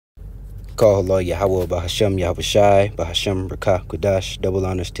Call Allah Yahweh Bahasham Yahweh Shai Bahasham Rakah Kudash. Double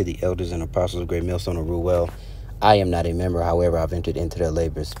honors to the elders and apostles of Great Millstone of Ruel. I am not a member, however, I've entered into their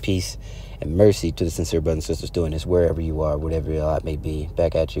labors. Peace and mercy to the sincere brothers and sisters doing this, wherever you are, whatever your lot may be.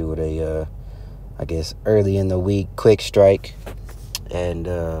 Back at you with a, I guess, early in the week, quick strike. And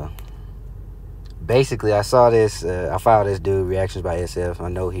basically, I saw this, I followed this dude, Reactions by SF. I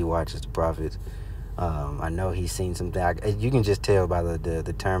know he watches the Prophets. I know he's seen something. You can just tell by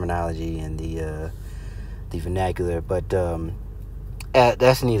the terminology and the vernacular, but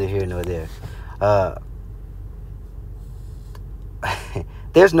that's neither here nor there.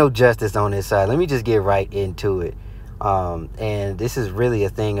 There's no justice on this side. Let me just get right into it. And this is really a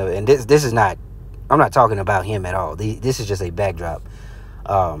thing of, and this is not, I'm not talking about him at all. This is just a backdrop.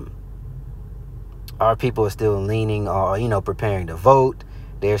 Our people are still leaning on, preparing to vote.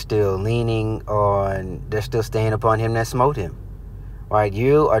 They're still leaning on, they're still staying upon him that smote him. Right?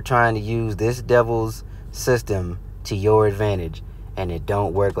 You are trying to use this devil's system to your advantage, and it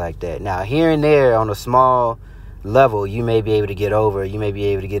don't work like that. Now, here and there on a small level, you may be able to get over, you may be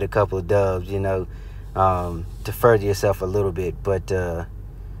able to get a couple of dubs, to further yourself a little bit. But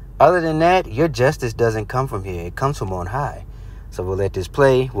other than that, your justice doesn't come from here. It comes from on high. So we'll let this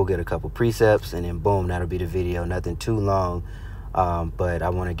play. We'll get a couple precepts, and then boom, that'll be the video. Nothing too long. But I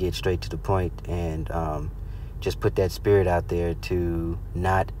want to get straight to the point and just put that spirit out there to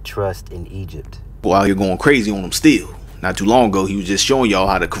not trust in Egypt. Boy, out here going crazy on him still. Not too long ago, he was just showing y'all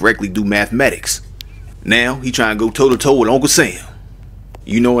how to correctly do mathematics. Now, he trying to go toe-to-toe with Uncle Sam.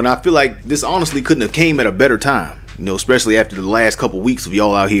 And I feel like this honestly couldn't have came at a better time. Especially after the last couple weeks of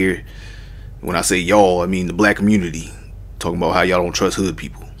y'all out here. When I say y'all, I mean the black community. Talking about how y'all don't trust hood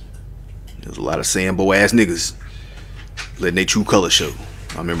people. There's a lot of Sambo-ass niggas letting their true color show.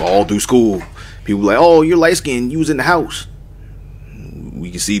 I remember all through school, people were like, oh, you're light-skinned, you was in the house. We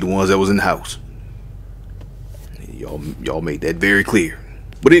can see the ones that was in the house. Y'all made that very clear.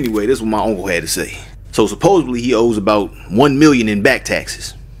 But anyway, this is what my uncle had to say. So supposedly he owes about $1 million in back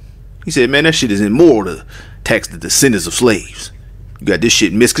taxes. He said, man, that shit is immoral to tax the descendants of slaves. You got this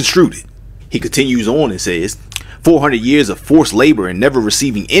shit misconstrued. He continues on and says, 400 years of forced labor and never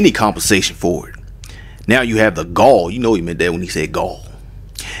receiving any compensation for it. Now you have the gall, he meant that when he said gall.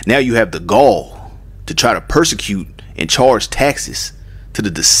 Now you have the gall to try to persecute and charge taxes to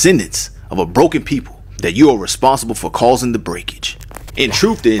the descendants of a broken people that you are responsible for causing the breakage. In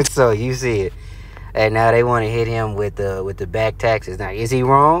truth, then. So you see it. And now they want to hit him with the back taxes. Now, is he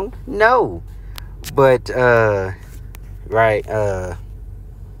wrong? No. But, right,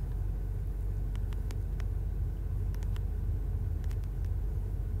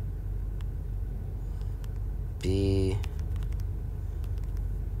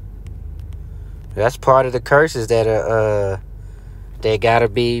 that's part of the curses that are they gotta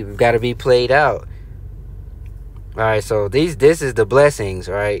be played out. All right, so this is the blessings,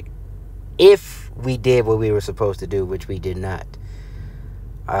 right? If we did what we were supposed to do, which we did not.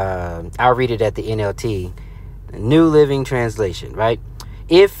 I'll read it at the NLT, New Living Translation, right?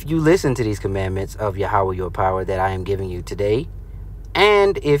 If you listen to these commandments of Yahweh your power that I am giving you today,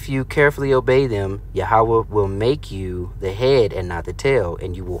 and if you carefully obey them, Yahweh will make you the head and not the tail,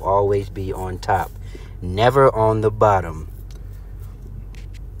 and you will always be on top, never on the bottom.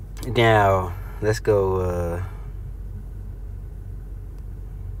 Now, let's go,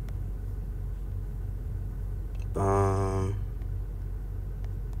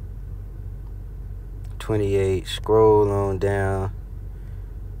 28, scroll on down.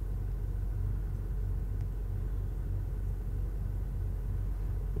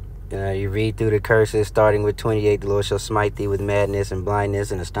 You read through the curses, starting with 28. The Lord shall smite thee with madness and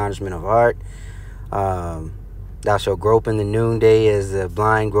blindness and astonishment of heart. Thou shalt grope in the noonday as the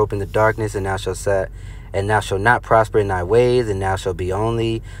blind grope in the darkness, and thou shalt not prosper in thy ways, and thou shalt be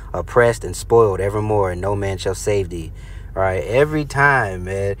only oppressed and spoiled evermore, and no man shall save thee. All right, every time,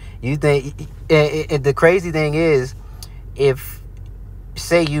 man, you think, the crazy thing is, if,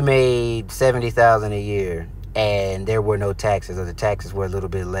 say you made $70,000 a year, and there were no taxes, or the taxes were a little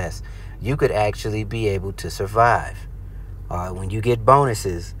bit less, you could actually be able to survive. When you get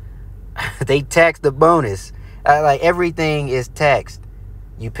bonuses, they tax the bonus. Like, everything is taxed.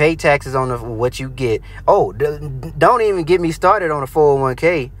 You pay taxes on what you get. Oh, don't even get me started on a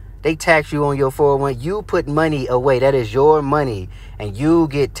 401k. They tax you on your 401. You put money away. That is your money. And you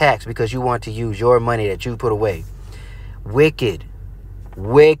get taxed because you want to use your money that you put away. Wicked.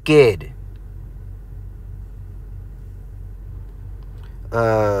 Wicked.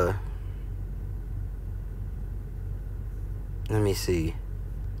 Let me see.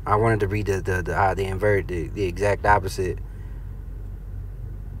 I wanted to read the exact opposite.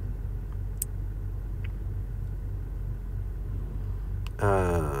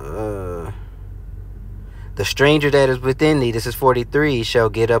 The stranger that is within thee, this is 43, shall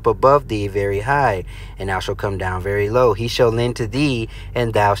get up above thee very high, and thou shalt come down very low. He shall lend to thee,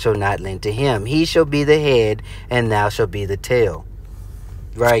 and thou shalt not lend to him. He shall be the head, and thou shalt be the tail.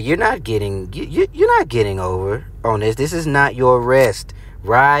 Right? You're not getting you're not getting over on this. This is not your rest.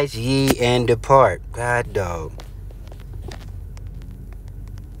 Rise ye and depart. God dog.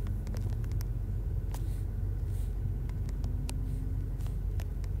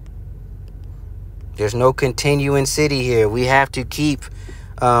 There's no continuing city here. We have to keep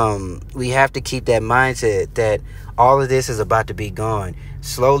that mindset that all of this is about to be gone.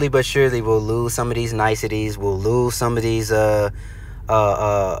 Slowly but surely we'll lose some of these niceties. We'll lose some of these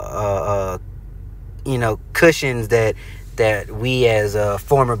cushions that we as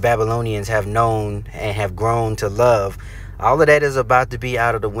former Babylonians have known and have grown to love. All of that is about to be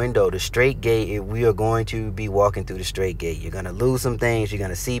out of the window. The straight gate, we are going to be walking through the straight gate. You're going to lose some things. You're going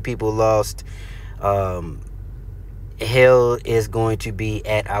to see people lost. Hell is going to be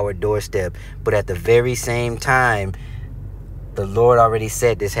at our doorstep, but at the very same time, the Lord already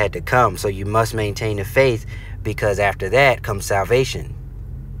said this had to come, so you must maintain the faith, because after that comes salvation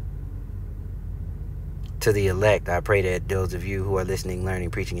to the elect. I pray that those of you who are listening,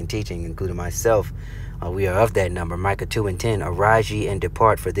 learning, preaching, and teaching, including myself, we are of that number. Micah 2:10, arise ye and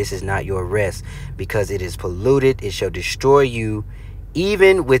depart, for this is not your rest, because it is polluted. It shall destroy you,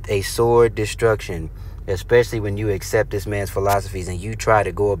 even with a sword destruction. Especially when you accept this man's philosophies and you try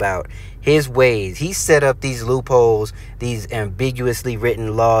to go about his ways. He set up these loopholes, these ambiguously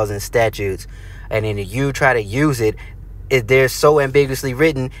written laws and statutes, and then you try to use it. If they're so ambiguously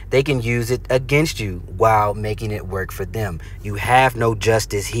written, they can use it against you while making it work for them. You have no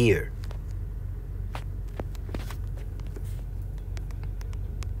justice here.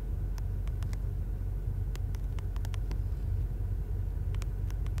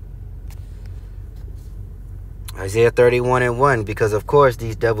 Isaiah 31:1, because of course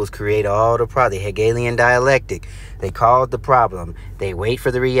these devils create all the problem. The Hegelian dialectic. They cause the problem. They wait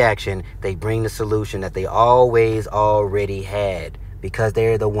for the reaction. They bring the solution that they always already had, because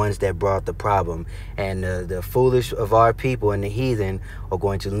they're the ones that brought the problem. And the foolish of our people and the heathen are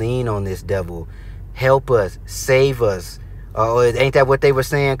going to lean on this devil. Help us. Save us. Ain't that what they were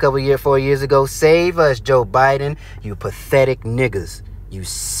saying 4 years ago? Save us, Joe Biden. You pathetic niggas. You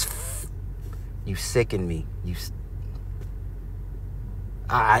sicken me.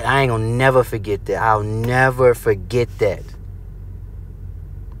 I ain't gonna never forget that. I'll never forget that.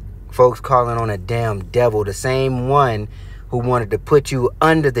 Folks calling on a damn devil, the same one who wanted to put you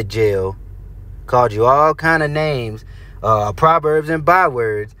under the jail, called you all kind of names, proverbs and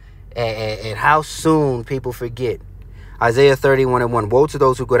bywords, and how soon people forget. Isaiah 31:1, woe to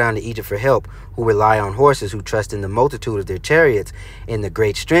those who go down to Egypt for help, who rely on horses, who trust in the multitude of their chariots, in the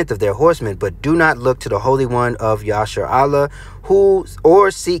great strength of their horsemen, but do not look to the Holy One of Yashar'Allah,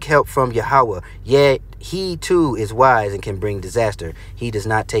 or seek help from Yahweh. Yet he too is wise and can bring disaster. He does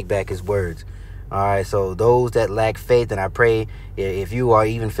not take back his words. All right, so those that lack faith, and I pray if you are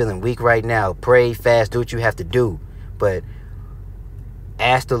even feeling weak right now, pray, fast, do what you have to do. But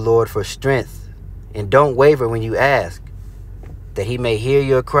ask the Lord for strength, and don't waver when you ask, that he may hear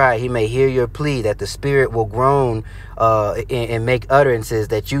your cry, he may hear your plea, that the Spirit will groan and make utterances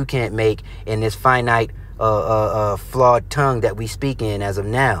that you can't make in this finite, flawed tongue that we speak in as of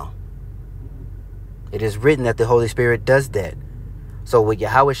now. It is written that the Holy Spirit does that. So with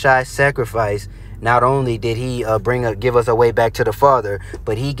Yahushai's sacrifice, not only did he give us a way back to the Father,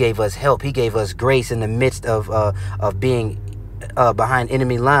 but he gave us help. He gave us grace in the midst of being behind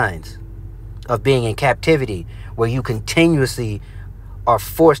enemy lines, of being in captivity, where you continuously are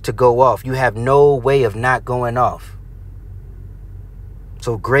forced to go off. You have no way of not going off.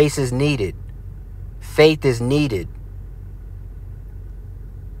 So grace is needed. Faith is needed.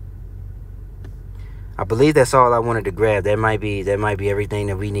 I believe that's all I wanted to grab. That might be everything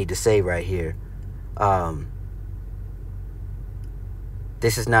that we need to say right here.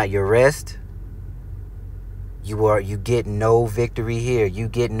 This is not your rest. You get no victory here. You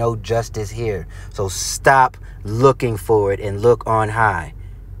get no justice here. So stop looking for it and look on high.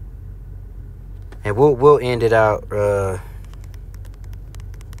 And we'll end it out.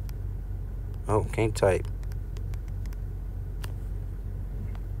 Can't type.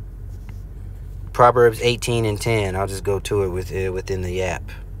 Proverbs 18:10. I'll just go to it within the app.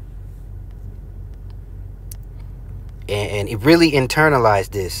 And it really internalize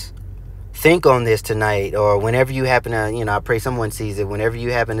this. Think on this tonight, or whenever you happen to, I pray someone sees it. Whenever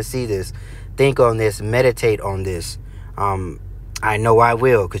you happen to see this, think on this, meditate on this. I know I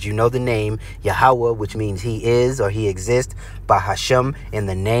will, because you know the name Yahweh, which means he is or he exists. Bahashem, in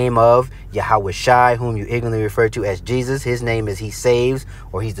the name of Yahweh Shai, whom you ignorantly refer to as Jesus. His name is he saves,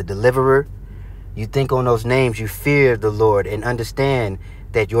 or he's the deliverer. You think on those names, you fear the Lord, and understand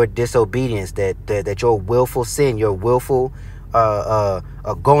that your disobedience, that your willful sin, your willful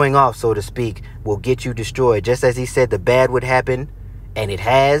going off, so to speak, will get you destroyed. Just as he said the bad would happen, and it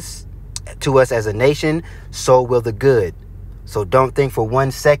has to us as a nation, so will the good. So don't think for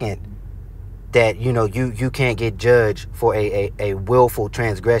 1 second that, you know, you can't get judged for a willful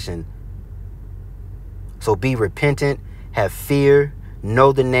transgression. So be repentant, have fear,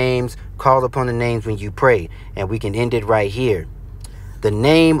 know the names, call upon the names when you pray. And we can end it right here. The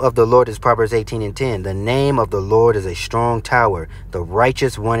name of the Lord is Proverbs 18:10. The name of the Lord is a strong tower. The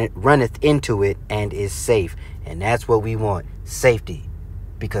righteous runneth into it and is safe. And that's what we want, safety.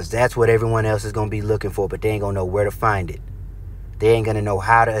 Because that's what everyone else is going to be looking for, but they ain't going to know where to find it. They ain't going to know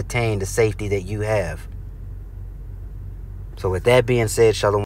how to attain the safety that you have. So with that being said, Shalom.